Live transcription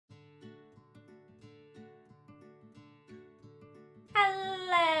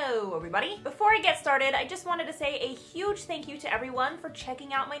Hello everybody! Before I get started, I just wanted to say a huge thank you to everyone for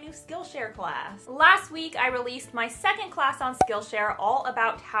checking out my new Skillshare class. Last week I released my second class on Skillshare all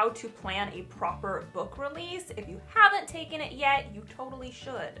about how to plan a proper book release. If you haven't taken it yet, you totally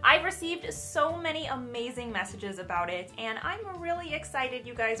should. I've received so many amazing messages about it and I'm really excited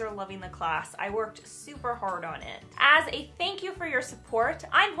you guys are loving the class. I worked super hard on it. As a thank you for your support,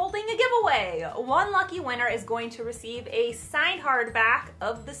 I'm holding a giveaway. One lucky winner is going to receive a signed hardback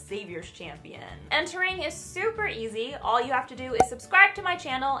of The Savior's Champion. Entering is super easy. All you have to do is subscribe to my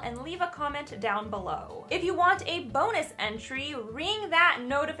channel and leave a comment down below. If you want a bonus entry, ring that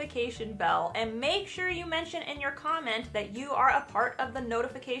notification bell and make sure you mention in your comment that you are a part of the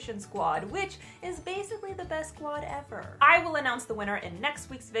notification squad, which is basically the best squad ever. I will announce the winner in next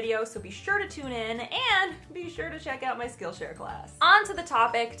week's video, so be sure to tune in and be sure to check out my Skillshare class. On to the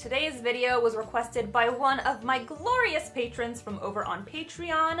topic. Today's video was requested by one of my glorious patrons from over on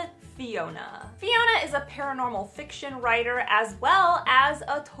Patreon, Fiona. Fiona is a paranormal fiction writer as well as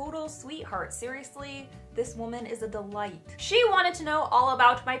a total sweetheart. Seriously, this woman is a delight. She wanted to know all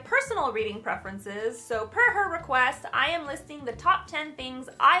about my personal reading preferences, so per her request, I am listing the top 10 things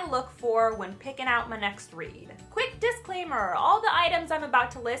I look for when picking out my next read. Quick disclaimer, all the items I'm about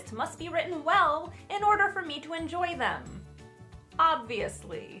to list must be written well in order for me to enjoy them.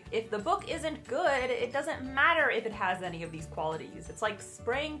 Obviously. If the book isn't good, it doesn't matter if it has any of these qualities. It's like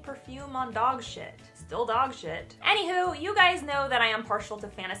spraying perfume on dog shit. Still dog shit. Anywho, you guys know that I am partial to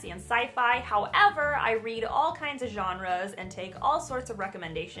fantasy and sci-fi. However, I read all kinds of genres and take all sorts of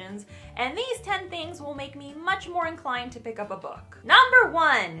recommendations, and these 10 things will make me much more inclined to pick up a book. Number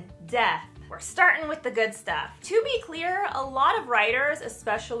 1, death. We're starting with the good stuff. To be clear, a lot of writers,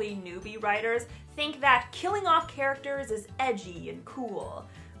 especially newbie writers, think that killing off characters is edgy and cool.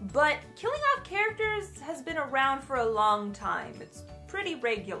 But killing off characters has been around for a long time. It's pretty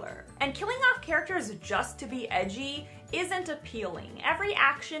regular. And killing off characters just to be edgy isn't appealing. Every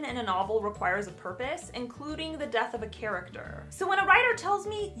action in a novel requires a purpose, including the death of a character. So when a writer tells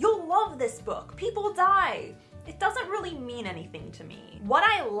me, "You'll love this book, people die," it doesn't really mean anything to me. What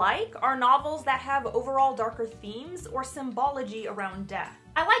I like are novels that have overall darker themes or symbology around death.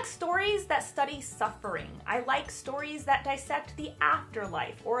 I like stories that study suffering. I like stories that dissect the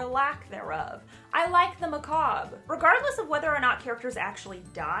afterlife or lack thereof. I like the macabre. Regardless of whether or not characters actually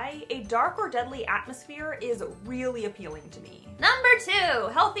die, a dark or deadly atmosphere is really appealing to me. Number 2,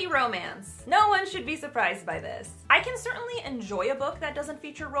 healthy romance. No one should be surprised by this. I can certainly enjoy a book that doesn't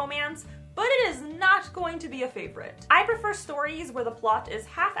feature romance, but it is not going to be a favorite. I prefer stories where the plot is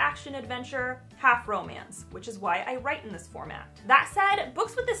half action adventure, half romance, which is why I write in this format. That said,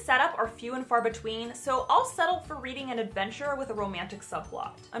 books with this setup are few and far between, so I'll settle for reading an adventure with a romantic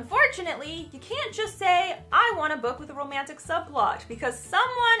subplot. Unfortunately, you can't just say, "I want a book with a romantic subplot," because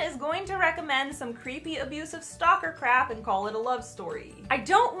someone is going to recommend some creepy abusive stalker crap and call it a love story. I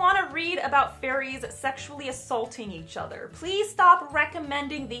don't want to read about fairies sexually assaulting each other. Please stop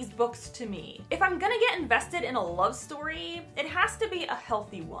recommending these books to me. If I'm gonna get invested in a love story, it has to be a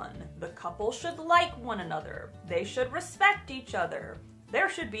healthy one. The couple should like one another. They should respect each other. There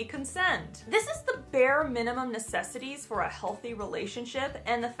should be consent. This is the bare minimum necessities for a healthy relationship,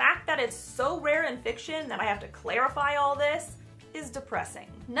 and the fact that it's so rare in fiction that I have to clarify all this is depressing.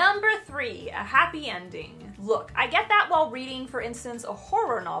 Number 3, a happy ending. Look, I get that while reading, for instance, a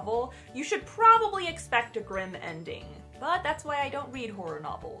horror novel, you should probably expect a grim ending. But that's why I don't read horror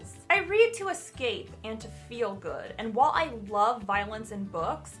novels. I read to escape and to feel good, and while I love violence in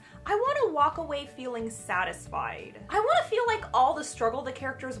books, I want to walk away feeling satisfied. I want to feel like all the struggle the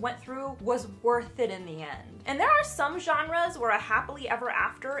characters went through was worth it in the end. And there are some genres where a happily ever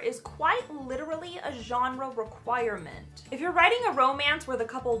after is quite literally a genre requirement. If you're writing a romance where the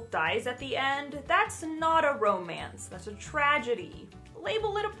couple dies at the end, that's not a romance, that's a tragedy.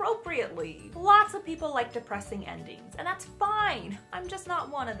 Label it appropriately. Lots of people like depressing endings, and that's fine. I'm just not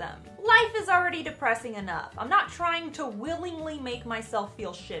one of them. Life is already depressing enough. I'm not trying to willingly make myself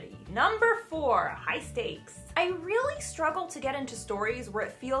feel shitty. Number 4, high stakes. I really struggle to get into stories where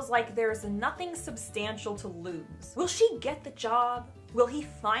it feels like there's nothing substantial to lose. Will she get the job? Will he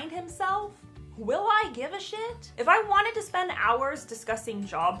find himself? Will I give a shit? If I wanted to spend hours discussing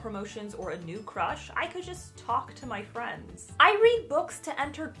job promotions or a new crush, I could just talk to my friends. I read books to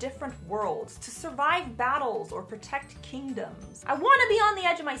enter different worlds, to survive battles or protect kingdoms. I want to be on the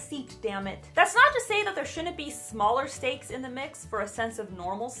edge of my seat, damn it. That's not to say that there shouldn't be smaller stakes in the mix for a sense of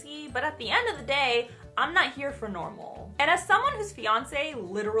normalcy, but at the end of the day, I'm not here for normal. And as someone whose fiance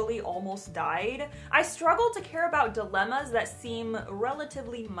literally almost died, I struggle to care about dilemmas that seem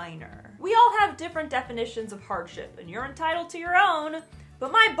relatively minor. We all have different definitions of hardship, and you're entitled to your own,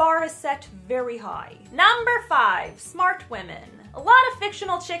 but my bar is set very high. Number 5, smart women. A lot of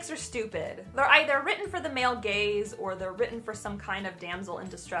fictional chicks are stupid. They're either written for the male gaze, or they're written for some kind of damsel in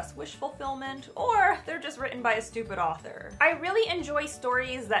distress wish fulfillment, or they're just written by a stupid author. I really enjoy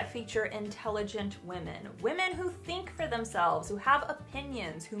stories that feature intelligent women. Women who think for themselves, who have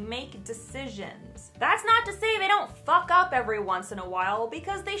opinions, who make decisions. That's not to say they don't fuck up every once in a while,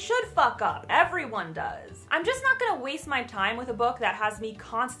 because they should fuck up. Everyone does. I'm just not gonna waste my time with a book that has me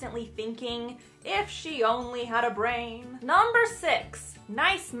constantly thinking, if she only had a brain. Number 6,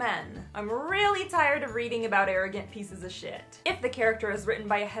 nice men. I'm really tired of reading about arrogant pieces of shit. If the character is written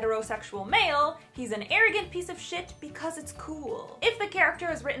by a heterosexual male, he's an arrogant piece of shit because it's cool. If the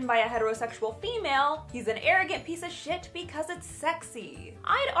character is written by a heterosexual female, he's an arrogant piece of shit because it's sexy.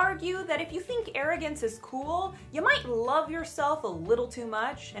 I'd argue that if you think arrogance is cool, you might love yourself a little too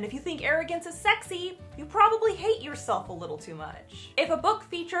much, and if you think arrogance is sexy, you probably hate yourself a little too much. If a book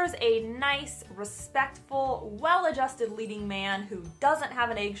features a nice, respectful, well-adjusted leading man who doesn't have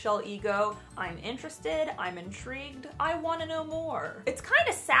an eggshell ego, I'm interested, I'm intrigued, I want to know more. It's kind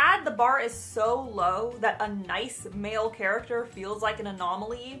of sad the bar is so low that a nice male character feels like an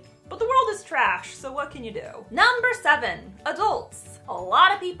anomaly, but the world is trash, so what can you do? Number 7, adults. A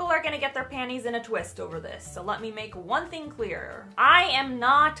lot of people are gonna get their panties in a twist over this, so let me make one thing clear. I am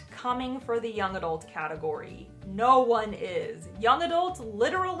not coming for the young adult category. No one is. Young adult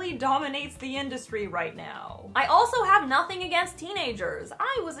literally dominates the industry right now. I also have nothing against teenagers.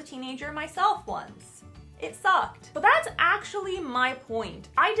 I was a teenager myself once. It sucked. But that's actually my point.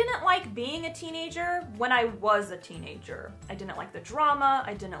 I didn't like being a teenager when I was a teenager. I didn't like the drama,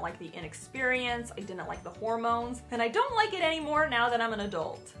 I didn't like the inexperience, I didn't like the hormones, and I don't like it anymore now that I'm an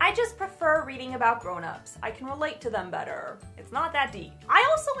adult. I just prefer reading about grown-ups. I can relate to them better. It's not that deep. I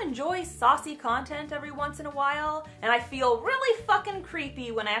also enjoy saucy content every once in a while, and I feel really fucking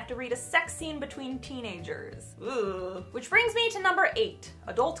creepy when I have to read a sex scene between teenagers. Ugh. Which brings me to number 8,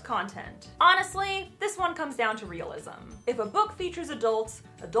 adult content. Honestly, this one comes down to realism. If a book features adults,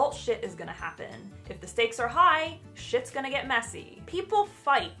 adult shit is gonna happen. If the stakes are high, shit's gonna get messy. People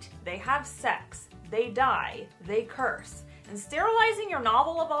fight, they have sex, they die, they curse. And sterilizing your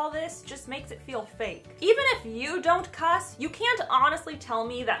novel of all this just makes it feel fake. Even if you don't cuss, you can't honestly tell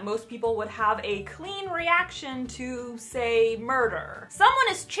me that most people would have a clean reaction to, say, murder. Someone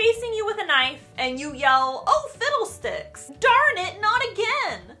is chasing you with a knife and you yell, "Oh, fiddlesticks! Darn it, not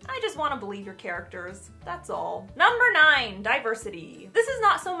again!" I just want to believe your characters. That's all. Number 9, diversity. This is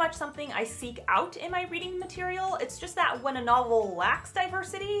not so much something I seek out in my reading material, it's just that when a novel lacks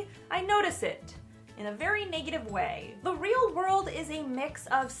diversity, I notice it. In a very negative way. The real world is a mix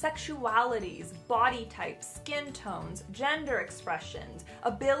of sexualities, body types, skin tones, gender expressions,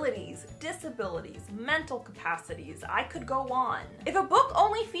 abilities, disabilities, mental capacities. I could go on. If a book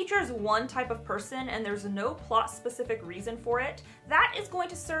only features one type of person and there's no plot-specific reason for it, that is going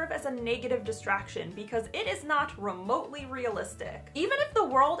to serve as a negative distraction because it is not remotely realistic. Even if the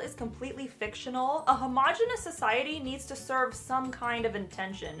world is completely fictional, a homogeneous society needs to serve some kind of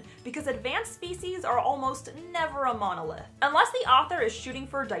intention because advanced species are almost never a monolith. Unless the author is shooting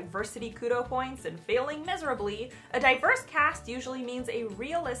for diversity kudo points and failing miserably, a diverse cast usually means a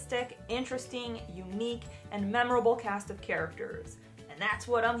realistic, interesting, unique, and memorable cast of characters. And that's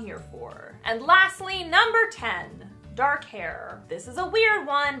what I'm here for. And lastly, number 10. Dark hair. This is a weird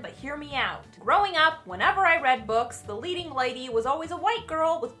one, but hear me out. Growing up, whenever I read books, the leading lady was always a white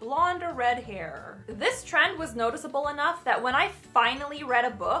girl with blonde or red hair. This trend was noticeable enough that when I finally read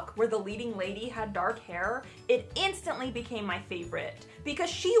a book where the leading lady had dark hair, it instantly became my favorite because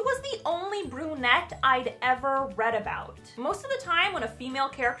she was the only brunette I'd ever read about. Most of the time when a female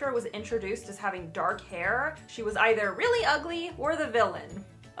character was introduced as having dark hair, she was either really ugly or the villain.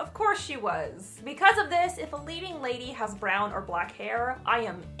 Of course she was. Because of this, if a leading lady has brown or black hair, I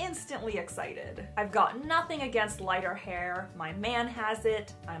am instantly excited. I've got nothing against lighter hair, my man has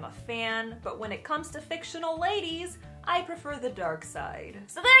it, I'm a fan, but when it comes to fictional ladies, I prefer the dark side.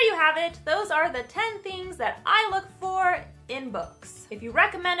 So there you have it. Those are the 10 things that I look for in books. If you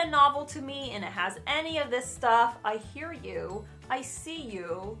recommend a novel to me and it has any of this stuff, I hear you, I see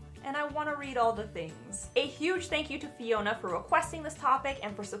you, and I want to read all the things. A huge thank you to Fiona for requesting this topic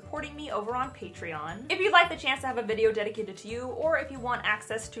and for supporting me over on Patreon. If you'd like the chance to have a video dedicated to you, or if you want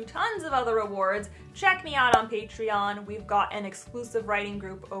access to tons of other rewards, check me out on Patreon. We've got an exclusive writing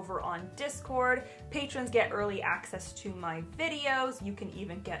group over on Discord. Patrons get early access to my videos. You can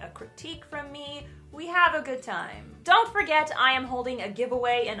even get a critique from me. We have a good time. Don't forget, I am holding a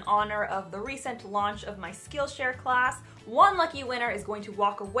giveaway in honor of the recent launch of my Skillshare class. One lucky winner is going to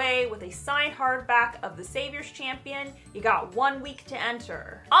walk away with a signed hardback of The Savior's Champion. You got 1 week to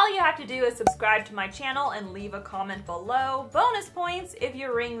enter. All you have to do is subscribe to my channel and leave a comment below. Bonus points if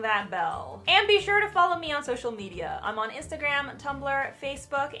you ring that bell. And be sure to follow me on social media. I'm on Instagram, Tumblr,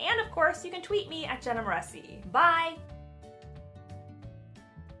 Facebook, and of course you can tweet me at Jenna Moreci. Bye!